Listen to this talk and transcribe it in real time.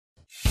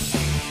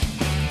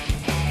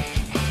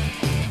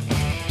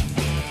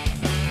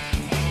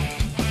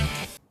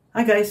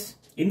Hi guys,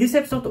 in this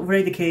episode of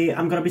RadioK,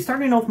 I'm gonna be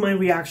starting off my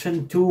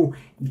reaction to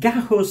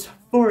GAHO's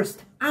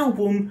first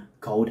album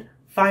called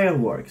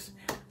Fireworks.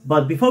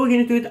 But before we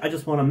get into it, I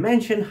just want to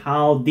mention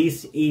how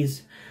this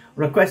is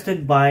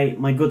requested by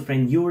my good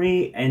friend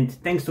Yuri, and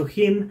thanks to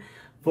him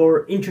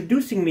for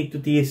introducing me to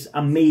this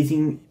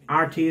amazing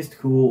artist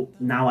who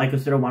now I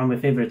consider one of my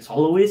favorite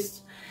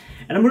soloists.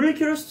 And I'm really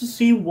curious to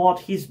see what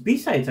his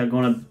B-sides are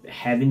gonna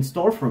have in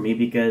store for me,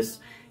 because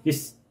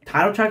his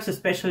title tracks,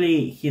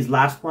 especially his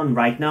last one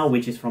right now,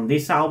 which is from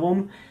this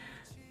album,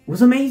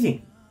 was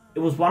amazing. It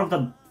was one of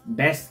the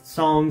best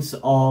songs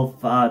of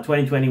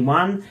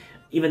 2021,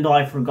 even though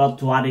I forgot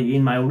to add it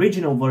in my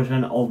original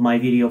version of my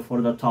video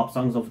for the top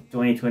songs of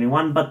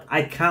 2021, but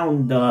I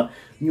count the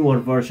newer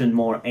version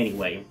more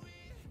anyway.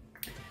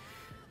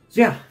 So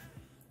yeah,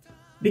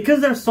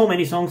 because there's so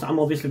many songs, I'm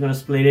obviously going to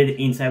split it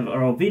in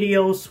several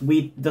videos,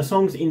 with the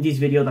songs in this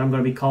video that I'm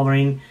going to be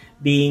covering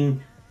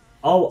being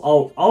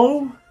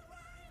OOO,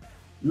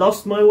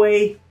 Lost My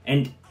Way,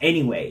 and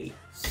Anyway.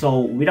 So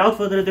without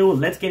further ado,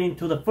 let's get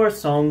into the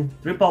first song,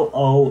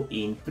 OOO,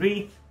 in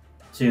 3,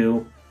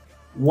 2,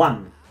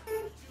 1.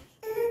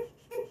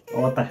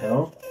 Oh, what the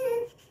hell?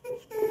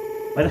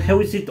 Why the hell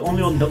is it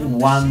only on the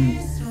one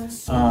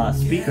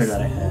speaker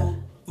that I have?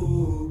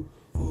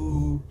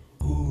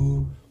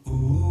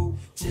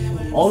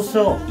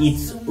 Also,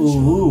 it's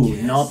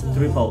OOO, not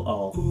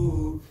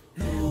OOO.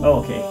 Oh,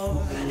 okay.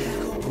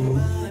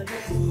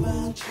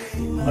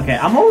 Okay,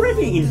 I'm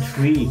already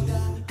intrigued.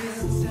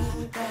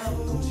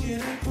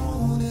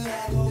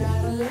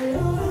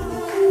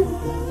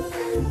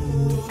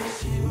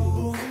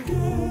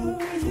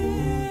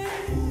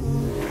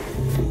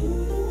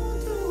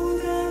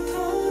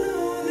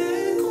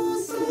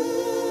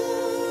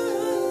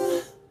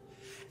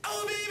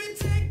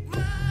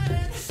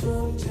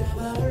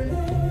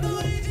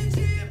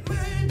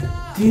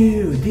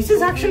 Dude, this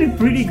is actually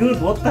pretty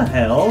good, what the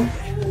hell?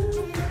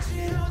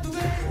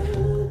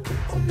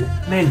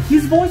 Man,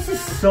 his voice is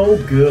so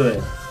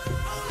good.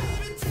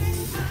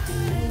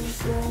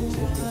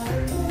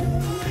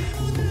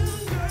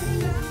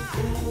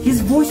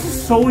 His voice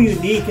is so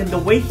unique, and the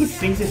way he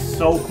sings is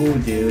so cool,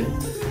 dude.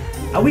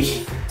 I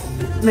wish...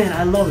 Man,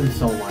 I love him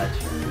so much.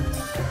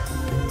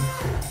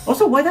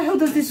 Also, why the hell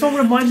does this song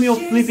remind me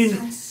of flipping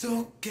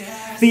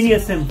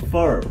Phineas and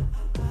Ferb?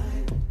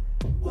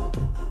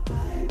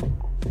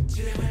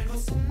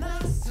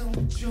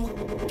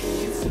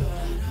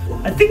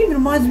 I think it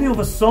reminds me of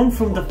a song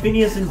from the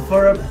Phineas and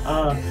Ferb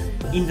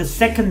in the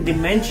Second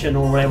Dimension,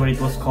 or whatever it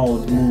was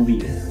called,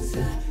 movie.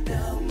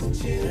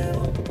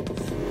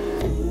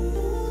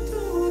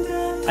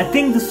 I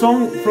think the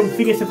song from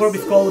Phineas and Ferb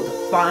is called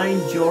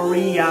Find Your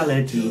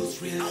Reality.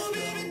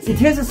 It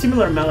has a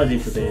similar melody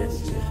to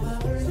this.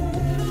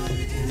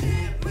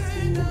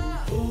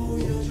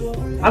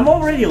 I'm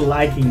already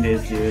liking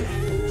this, dude.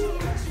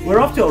 We're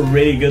off to a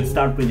really good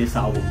start with this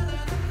album.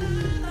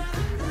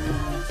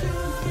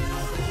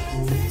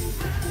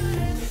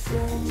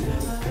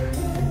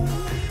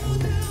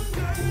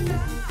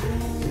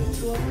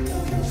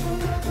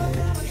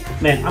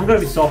 Man, I'm gonna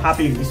be so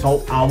happy if this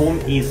whole album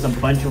is a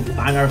bunch of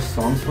banger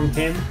songs from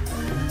him.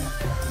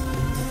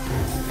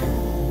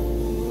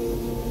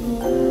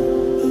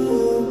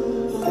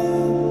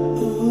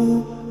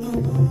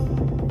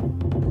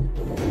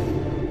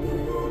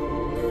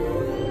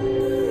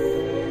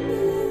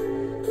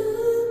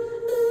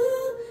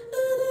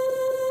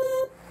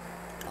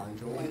 On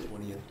July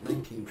 20th,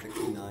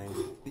 1969,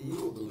 the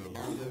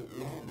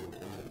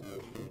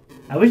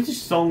I wish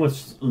this song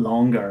was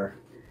longer.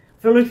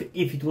 I feel like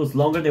if it was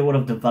longer, they would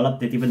have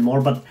developed it even more,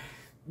 but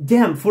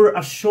damn, for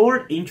a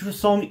short intro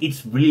song,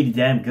 it's really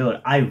damn good.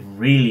 I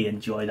really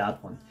enjoyed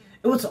that one.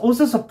 It was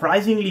also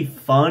surprisingly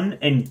fun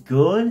and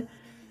good,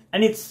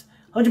 and it's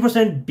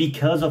 100%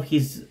 because of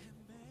his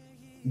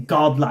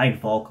godlike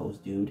vocals,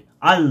 dude.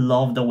 I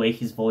love the way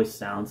his voice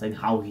sounds and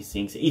how he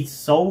sings. It's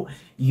so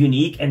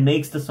unique and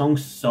makes the song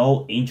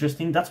so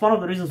interesting. That's one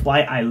of the reasons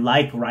why I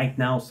like Right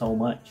Now so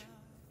much.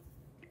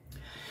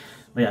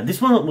 But yeah,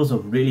 this one was a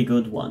really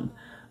good one.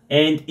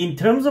 And in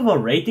terms of a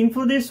rating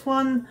for this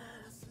one,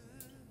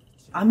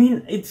 I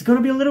mean, it's gonna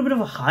be a little bit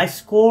of a high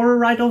score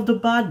right off the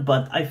bat,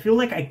 but I feel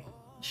like I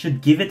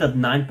should give it a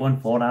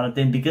 9.4 out of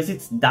 10 because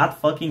it's that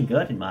fucking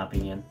good in my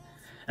opinion.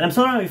 And I'm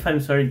sorry if I'm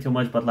swearing too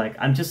much, but like,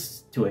 I'm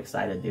just too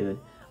excited, dude.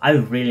 I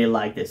really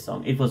like this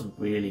song. It was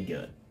really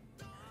good.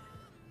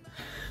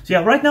 So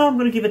yeah, right now I'm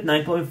gonna give it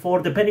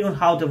 9.4. Depending on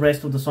how the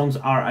rest of the songs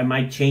are, I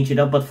might change it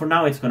up, but for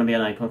now it's gonna be a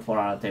 9.4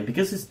 out of 10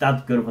 because it's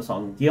that good of a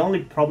song. The only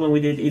problem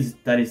with it is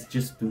that it's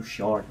just too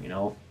short, you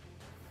know.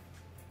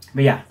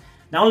 But yeah,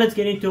 now let's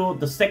get into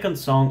the second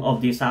song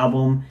of this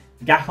album,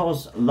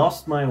 GAHO's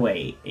Lost My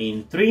Way,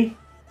 in 3,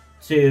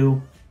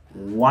 2,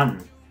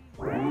 1.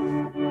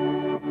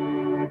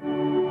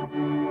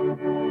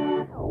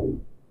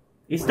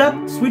 Is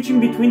that switching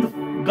between the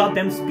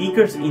goddamn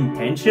speakers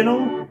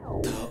intentional?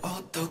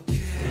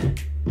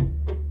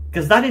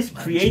 Because that is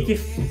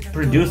creative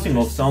producing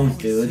of songs,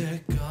 dude.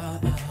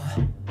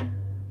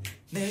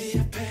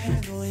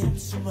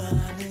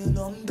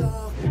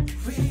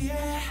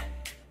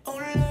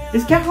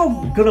 Is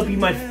GAHO gonna be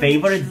my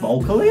favorite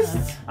vocalist?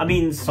 I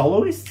mean,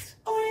 soloist?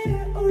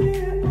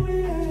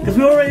 Because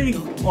we're already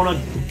on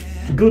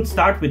a good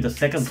start with the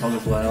second song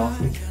as well.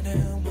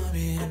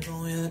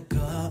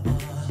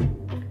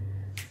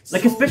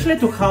 Like, especially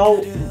to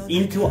how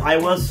into I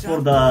was for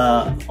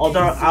the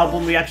other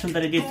album reaction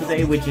that I did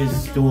today, which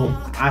is to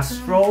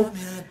Astro.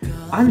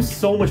 I'm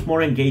so much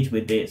more engaged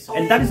with this.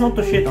 And that is not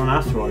to shit on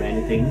Astro or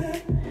anything.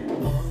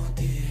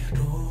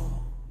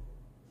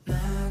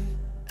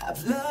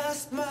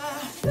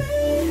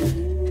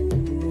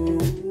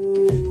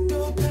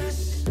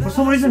 For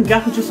some reason,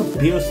 GAHO just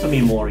appeals to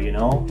me more, you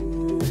know?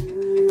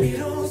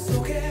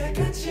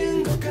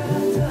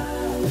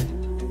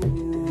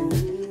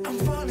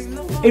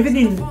 Even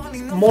in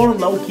more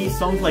low-key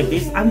songs like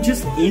this, I'm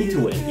just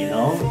into it, you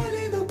know?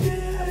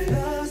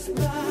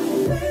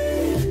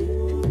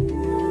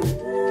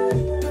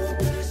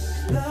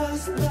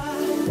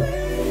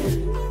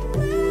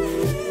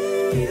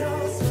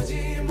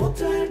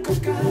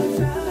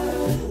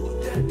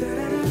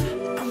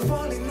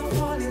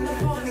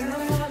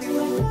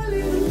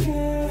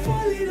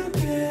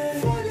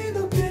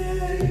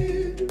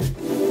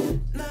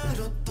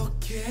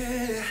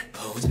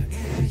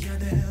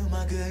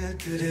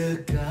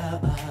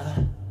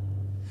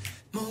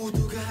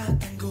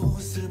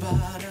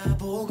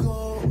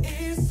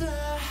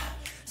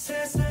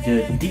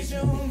 Dude,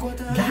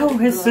 GAHO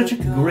has such a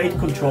great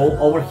control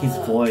over his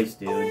voice,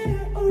 dude.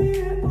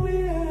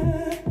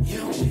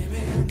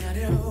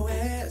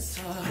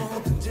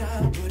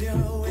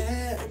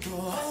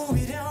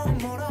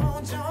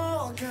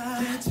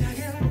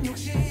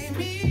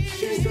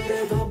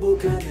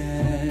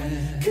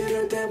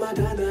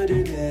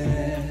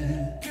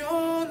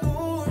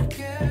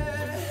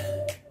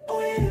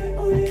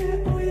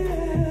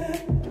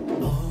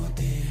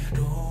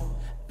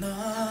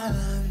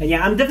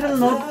 Yeah, I'm definitely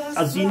not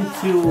as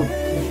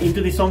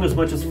into this song as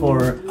much as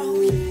for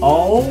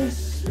all,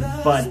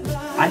 but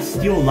I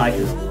still like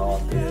it a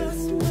lot, dude.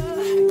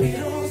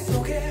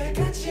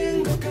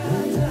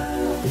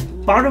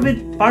 Part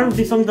of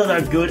the songs that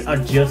are good are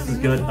just as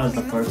good as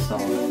the first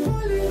song.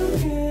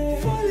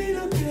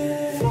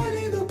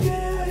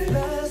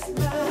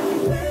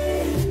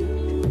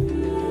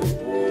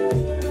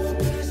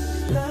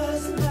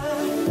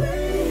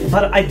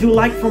 But I do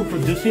like from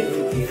producing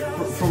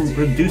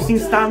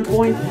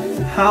standpoint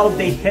how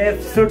they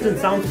have certain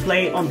sounds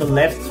play on the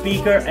left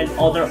speaker and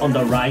other on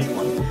the right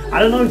one. I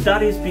don't know if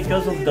that is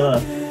because of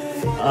the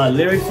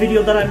lyrics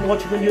video that I'm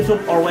watching on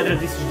YouTube or whether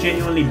this is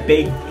genuinely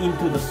baked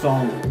into the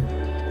song,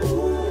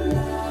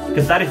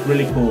 because that is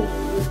really cool.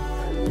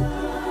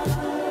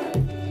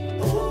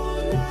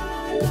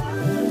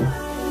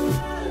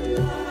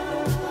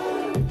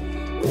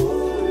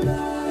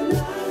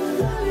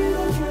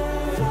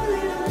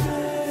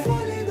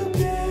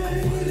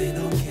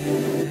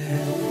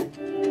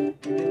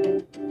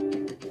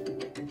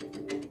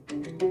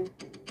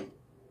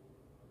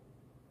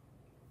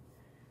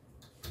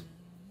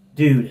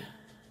 Dude,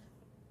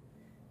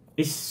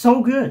 it's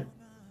so good.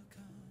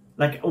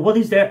 Like, what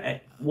is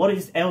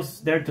else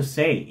there to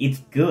say? It's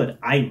good.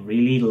 I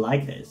really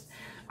like this.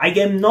 I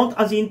am not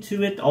as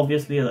into it,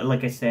 obviously,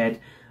 like I said,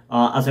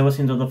 as I was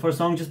into the first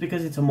song, just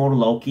because it's a more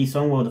low-key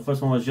song, while the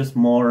first one was just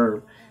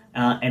more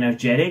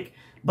energetic.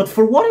 But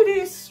for what it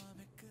is,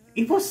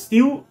 it was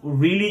still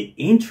really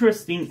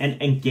interesting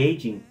and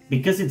engaging,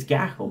 because it's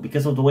GAHO,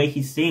 because of the way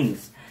he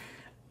sings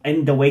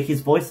and the way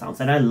his voice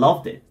sounds, and I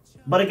loved it.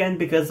 But again,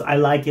 because I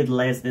like it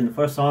less than the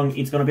first song,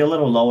 it's gonna be a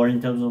little lower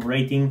in terms of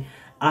rating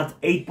at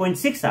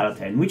 8.6 out of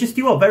 10, which is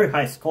still a very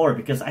high score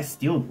because I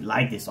still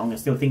like this song. I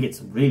still think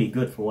it's really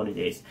good for what it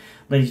is,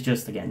 but it's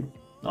just, again,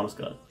 not as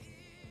good.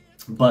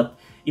 But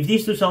if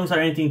these two songs are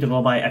anything to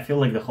go by, I feel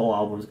like the whole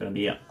album is gonna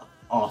be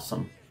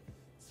awesome.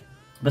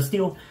 But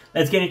still,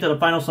 let's get into the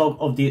final song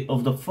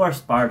of the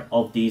first part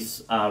of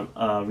this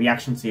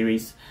reaction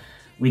series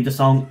with the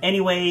song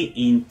Anyway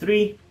in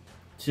 3,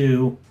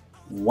 2,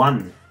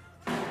 1.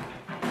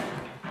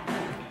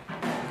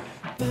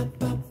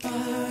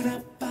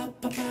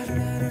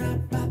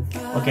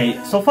 Okay,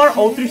 so far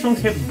all three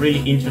songs have really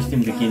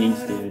interesting beginnings,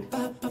 dude.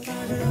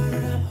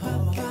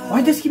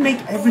 Why does he make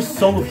every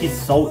song of his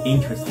so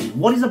interesting?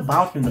 What is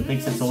about him that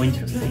makes it so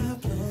interesting?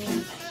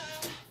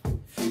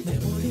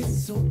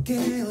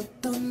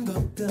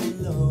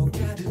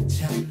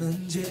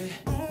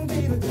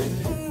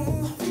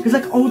 Because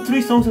like all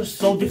three songs are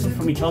so different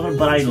from each other,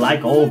 but I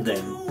like all of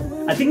them.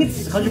 I think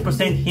it's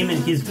 100% him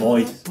and his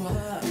voice.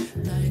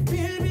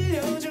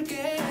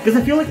 Because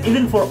I feel like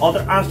even for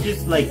other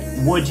artists like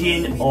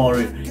Woojin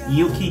or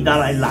Yuki that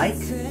I like,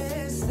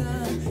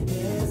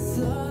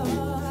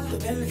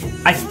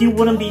 I still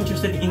wouldn't be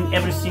interested in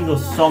every single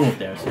song of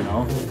theirs, you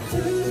know?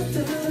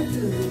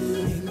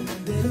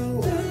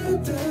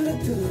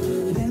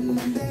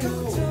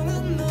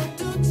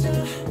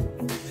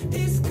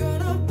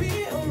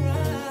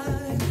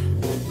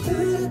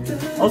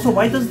 Also,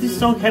 why does this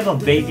song have a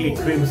vaguely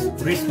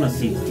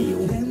Christmassy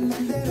feel?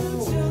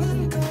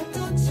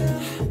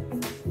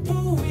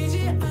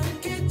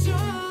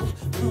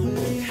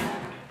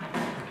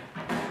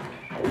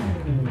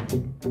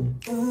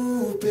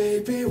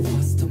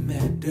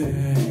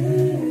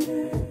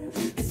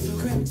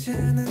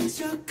 괜찮은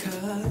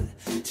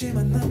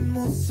척하지만 난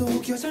못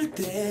속여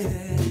절대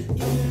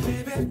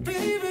baby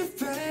baby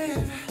baby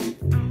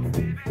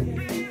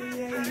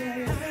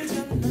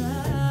알잖아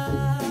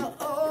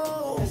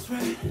oh that's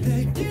right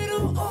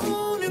내게로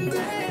오는데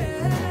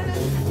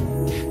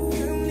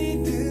가끔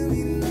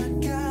리듬이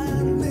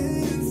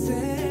나가는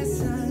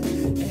세상에서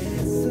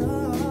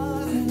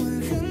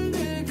뭘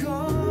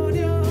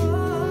흔들거려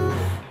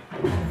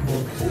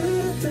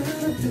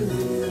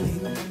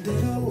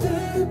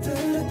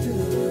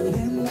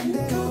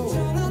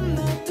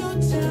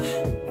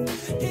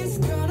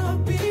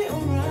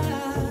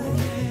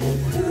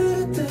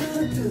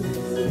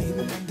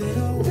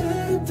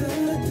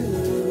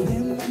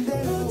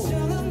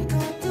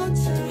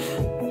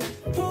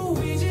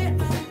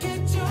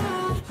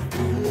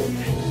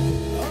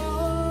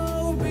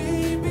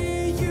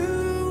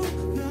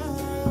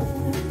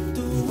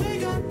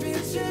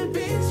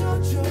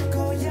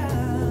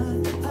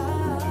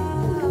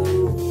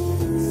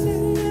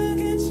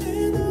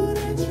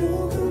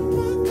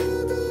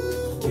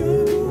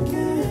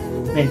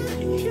Man,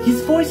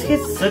 his voice has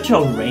such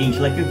a range.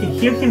 Like you can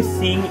hear him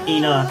sing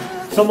in a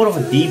somewhat of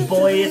a deep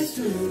voice,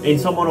 in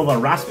somewhat of a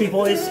raspy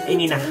voice,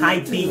 and in a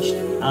high-pitched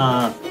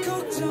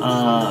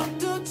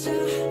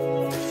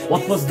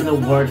what was the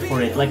word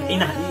for it? Like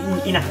in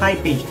a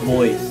high-pitched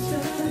voice.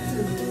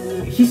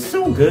 He's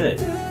so good.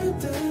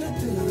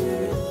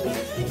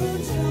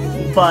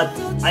 But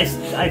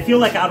I feel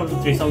like out of the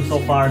 3 songs so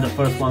far, the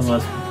first one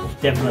was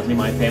definitely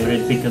my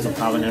favorite because of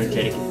how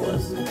energetic it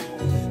was.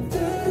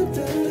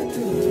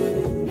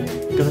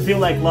 Because I feel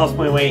like Lost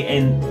My Way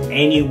and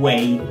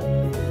Anyway,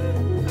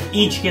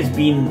 each has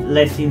been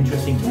less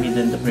interesting to me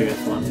than the previous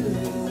one.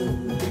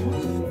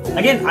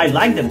 Again, I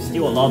like them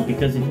still a lot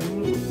because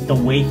of the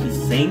way he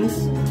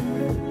sings,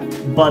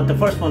 but the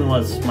first one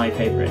was my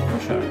favorite for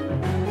sure.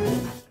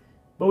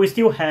 But we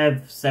still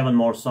have 7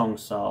 more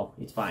songs, so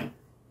it's fine.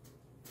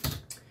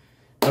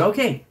 But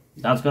okay,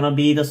 that's gonna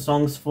be the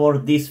songs for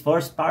this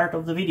first part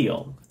of the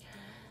video.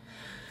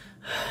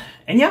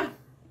 And yeah,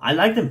 I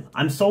like them.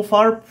 I'm so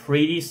far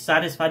pretty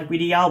satisfied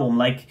with the album.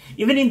 Like,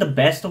 even in the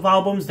best of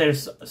albums,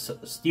 there's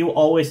still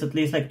always at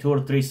least like 2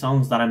 or 3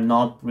 songs that I'm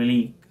not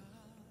really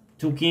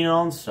too keen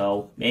on.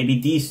 So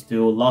maybe these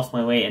 2, Lost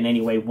My Way and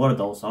Anyway, were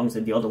those songs,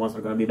 and the other ones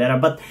are gonna be better.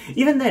 But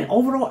even then,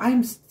 overall,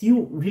 I'm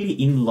still really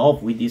in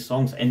love with these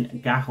songs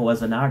and GAHO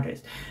as an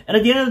artist. And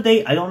at the end of the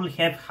day, I don't really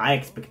have high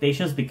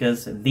expectations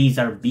because these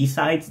are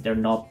B-sides, they're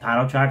not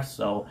title tracks,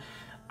 so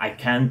I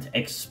can't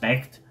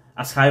expect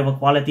as high of a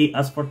quality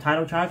as for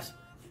title tracks.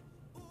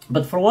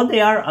 But for what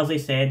they are, as I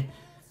said,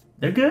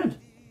 they're good.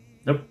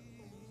 They're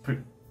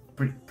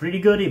pretty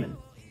good even.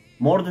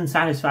 More than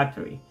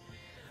satisfactory.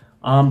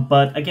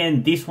 But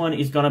again, this one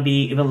is gonna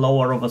be even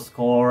lower of a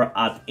score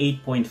at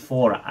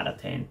 8.4 out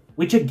of 10.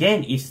 Which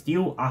again is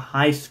still a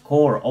high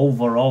score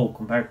overall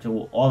compared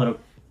to other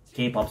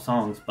K-pop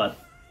songs. But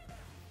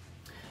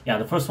yeah,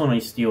 the first one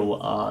is still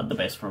the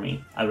best for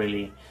me. I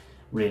really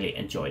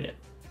enjoyed it.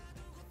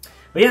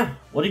 But yeah,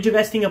 what did you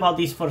guys think about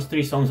these first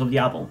 3 songs of the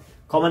album?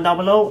 Comment down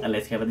below and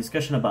let's have a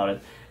discussion about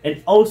it.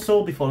 And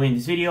also, before we end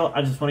this video,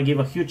 I just want to give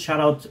a huge shout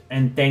out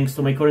and thanks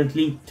to my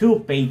currently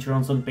 2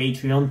 patrons on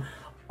Patreon,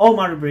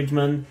 Omar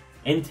Bridgman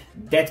and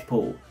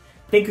Deadpool.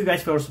 Thank you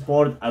guys for your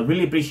support. I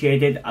really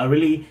appreciate it. I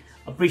really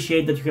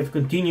appreciate that you have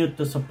continued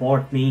to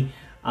support me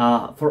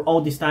for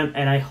all this time,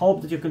 and I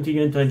hope that you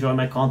continue to enjoy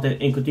my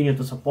content and continue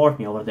to support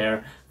me over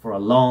there for a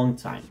long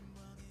time.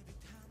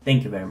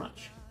 Thank you very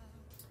much.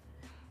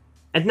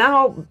 And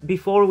now,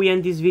 before we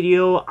end this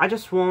video, I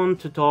just want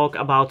to talk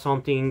about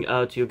something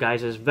to you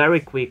guys very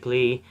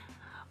quickly,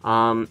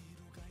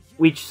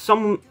 which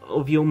some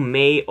of you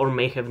may or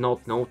may have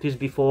not noticed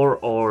before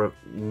or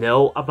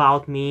know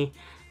about me,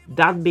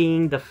 that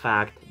being the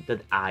fact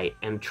that I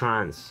am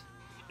trans.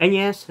 And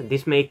yes,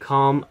 this may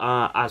come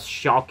as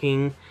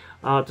shocking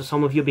to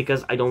some of you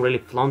because I don't really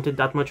flaunt it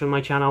that much on my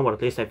channel, or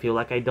at least I feel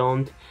like I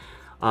don't.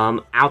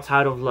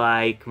 Outside of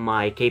like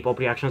my K-pop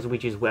reactions,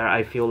 which is where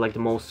I feel like the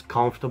most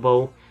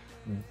comfortable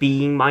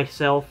being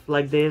myself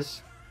like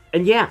this.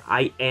 And yeah,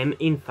 I am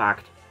in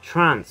fact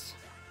trans.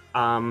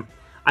 I'm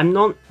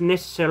not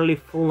necessarily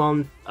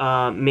full-on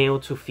male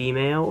to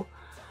female,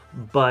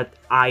 but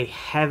I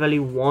heavily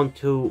want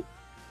to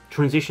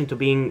transition to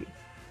being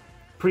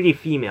pretty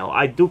female.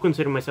 I do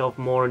consider myself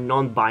more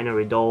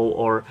non-binary though,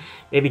 or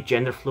maybe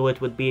gender fluid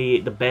would be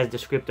the best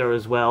descriptor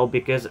as well,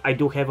 because I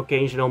do have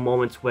occasional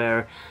moments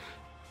where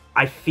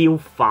I feel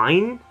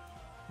fine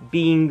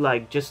being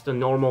like just a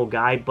normal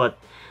guy, but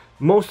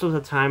most of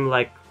the time,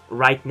 like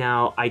right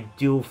now, I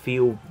do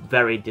feel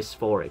very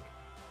dysphoric.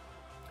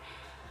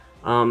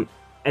 And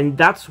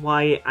that's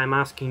why I'm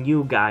asking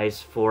you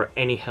guys for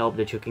any help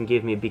that you can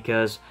give me,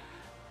 because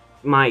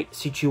my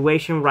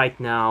situation right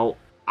now,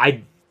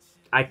 I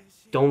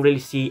don't really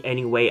see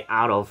any way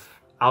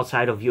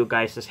outside of you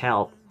guys'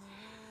 help.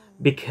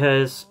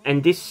 Because,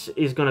 and this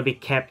is gonna be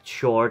kept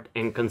short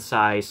and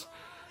concise,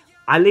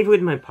 I live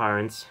with my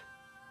parents.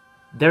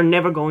 They're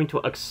never going to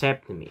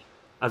accept me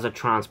as a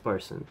trans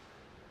person.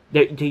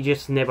 They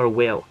just never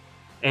will.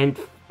 And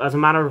as a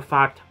matter of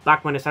fact,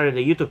 back when I started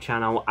the YouTube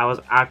channel, I was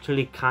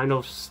actually kind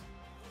of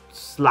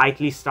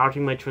slightly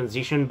starting my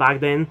transition back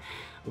then,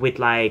 with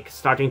like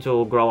starting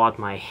to grow out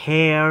my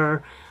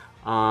hair.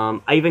 I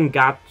even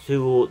got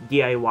to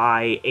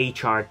DIY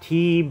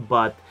HRT,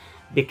 but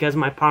because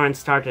my parents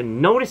started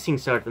noticing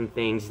certain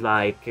things,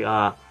 like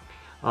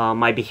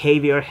my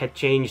behavior had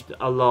changed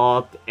a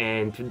lot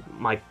and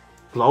my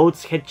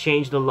clothes had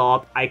changed a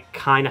lot, I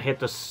kind of had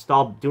to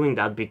stop doing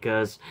that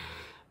because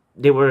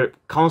they were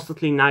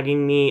constantly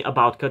nagging me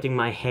about cutting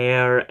my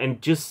hair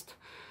and just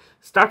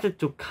started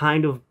to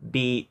kind of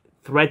be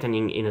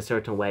threatening in a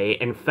certain way,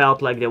 and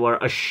felt like they were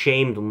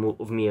ashamed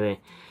of me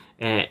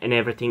and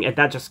everything. And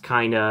that just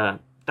kind of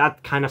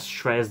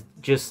stress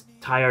just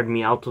tired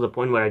me out to the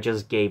point where I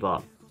just gave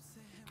up.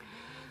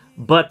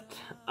 But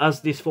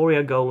as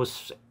dysphoria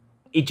goes,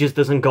 it just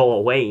doesn't go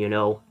away, you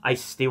know. I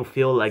still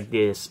feel like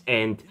this,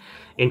 and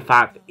in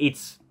fact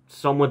it's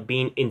somewhat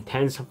been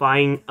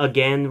intensifying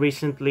again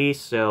recently,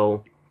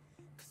 so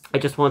I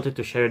just wanted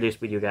to share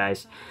this with you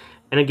guys.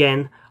 And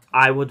again,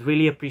 I would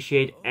really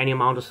appreciate any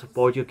amount of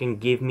support you can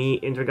give me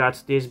in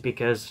regards to this,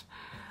 because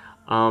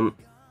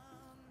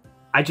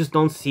I just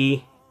don't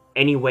see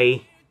any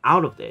way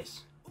out of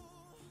this.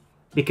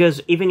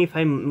 Because even if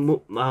I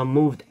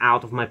moved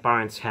out of my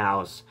parents'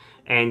 house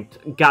and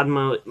got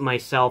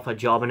myself a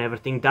job and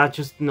everything, that's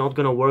just not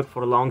gonna work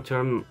for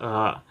long-term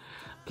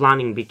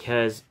planning,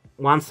 because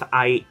once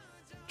I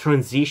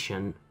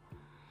transition,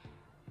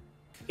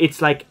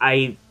 it's like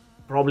I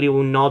probably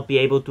will not be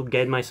able to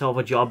get myself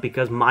a job,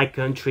 because my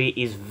country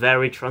is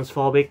very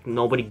transphobic.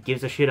 Nobody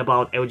gives a shit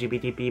about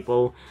LGBT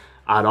people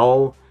at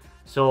all.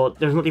 So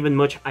there's not even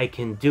much I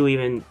can do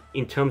even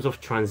in terms of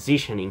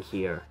transitioning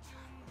here.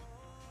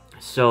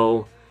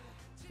 So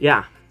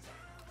yeah,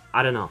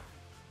 I don't know.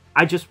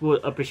 I just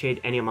would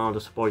appreciate any amount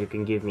of support you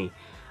can give me,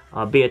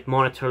 be it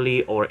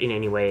monetarily or in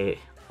any way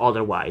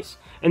otherwise.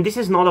 And this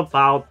is not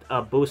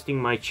about boosting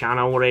my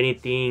channel or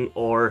anything,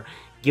 or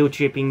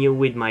guilt-tripping you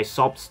with my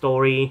sob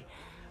story.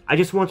 I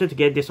just wanted to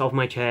get this off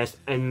my chest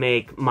and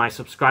make my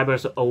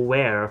subscribers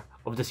aware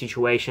of the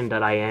situation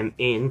that I am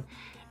in,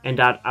 and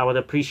that I would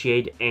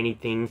appreciate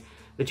anything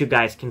that you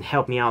guys can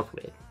help me out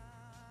with.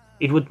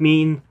 It would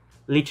mean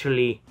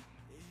literally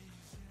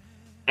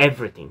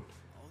everything.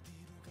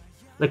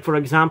 Like, for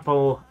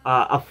example,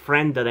 a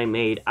friend that I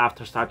made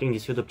after starting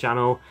this YouTube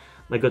channel,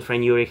 my good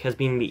friend Yuri, has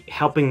been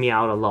helping me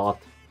out a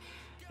lot.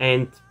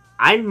 And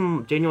I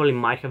genuinely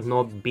might have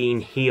not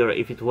been here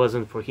if it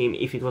wasn't for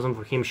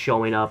him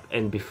showing up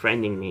and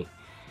befriending me.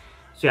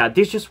 So yeah,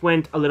 this just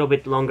went a little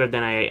bit longer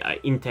than I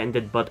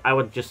intended, but I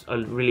would just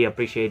really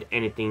appreciate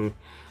anything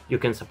you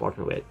can support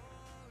me with.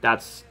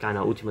 That's kind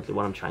of ultimately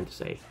what I'm trying to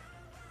say.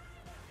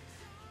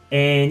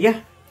 And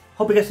yeah,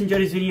 hope you guys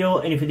enjoyed this video,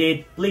 and if you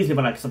did, please leave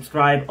a like,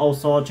 subscribe.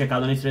 Also, check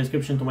out the link in the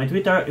description to my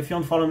Twitter if you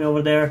want to follow me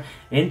over there,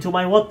 and to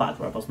my Wattpad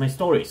where I post my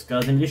stories,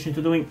 because in addition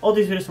to doing all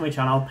these videos on my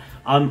channel,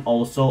 I'm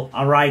also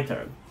a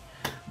writer.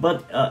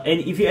 But, and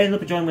if you end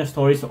up enjoying my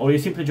stories, or you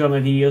simply enjoy my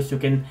videos, you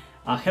can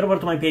head over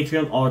to my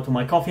Patreon or to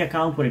my Ko-fi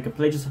account, where you can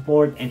pledge your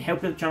support and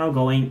help get the channel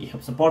going. You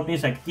help support me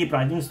so I can keep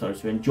writing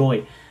stories you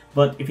enjoy.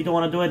 But if you don't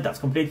want to do it, that's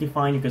completely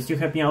fine. You can still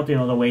help me out in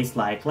other ways,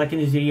 like liking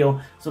this video,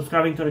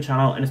 subscribing to the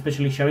channel, and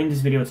especially sharing this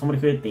video with somebody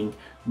who you think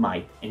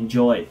might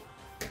enjoy it.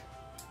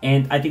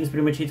 And I think that's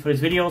pretty much it for this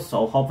video,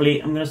 so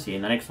hopefully I'm gonna see you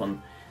in the next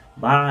one.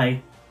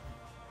 Bye!